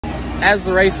as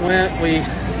the race went, we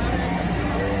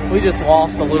just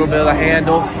lost a little bit of the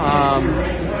handle.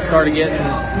 Started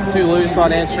getting too loose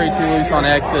on entry, too loose on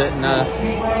exit, and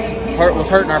was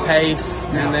hurting our pace.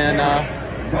 And then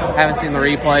haven't seen the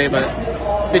replay, but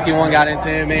 51 got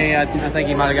into me. I think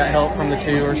he might have got help from the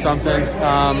 2 or something.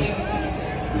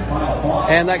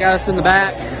 And that got us in the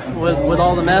back with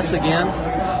all the mess again.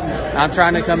 I'm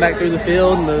trying to come back through the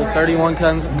field, and the 31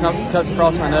 cuts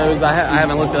across my nose. I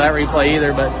haven't looked at that replay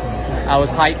either, but I was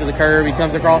tight to the curb. He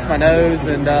comes across my nose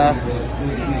and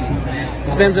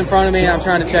spins in front of me. I'm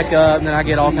trying to check up, and then I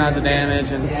get all kinds of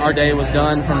damage, and our day was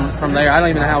done from there. I don't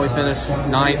even know how we finished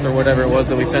 9th or whatever it was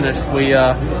that we finished.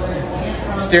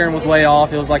 Steering was way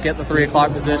off. It was like at the 3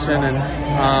 o'clock position, and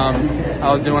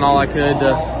I was doing all I could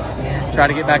to try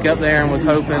to get back up there, and was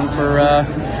hoping for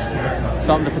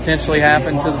something to potentially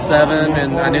happen to the 7,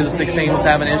 and I knew the 16 was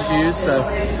having issues, so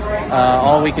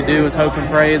all we could do was hope and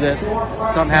pray that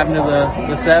something happened to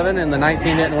the 7 and the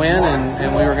 19 didn't win,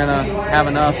 and we were going to have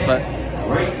enough. But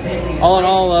all in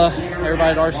all,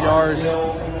 everybody at RCR's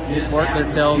worked their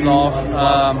tails off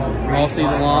all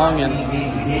season long, and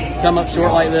come up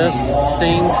short like this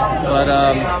stings, but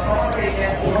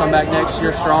we'll come back next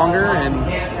year stronger, and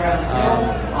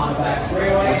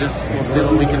we'll see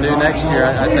what we can do next year.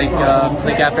 I think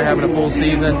after having a full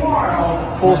season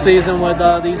with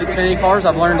these Xfinity cars,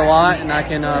 I've learned a lot, and I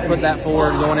can put that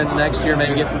forward going into next year.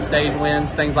 Maybe get some stage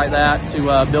wins, things like that,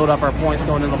 to build up our points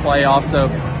going into the playoffs. So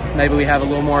maybe we have a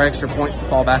little more extra points to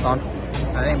fall back on.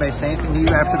 Did anybody say anything to you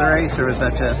after the race, or was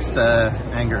that just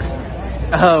anger?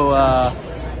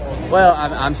 Well,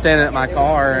 I'm standing at my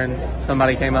car, and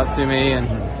somebody came up to me and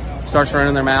starts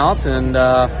running their mouth, and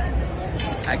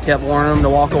I kept warning them to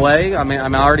walk away. I mean,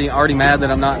 I'm already mad that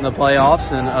I'm not in the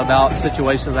playoffs and about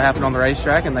situations that happened on the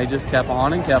racetrack, and they just kept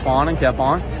on and kept on and kept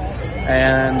on,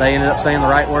 and they ended up saying the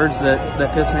right words that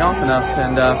pissed me off enough,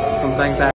 and some things happened.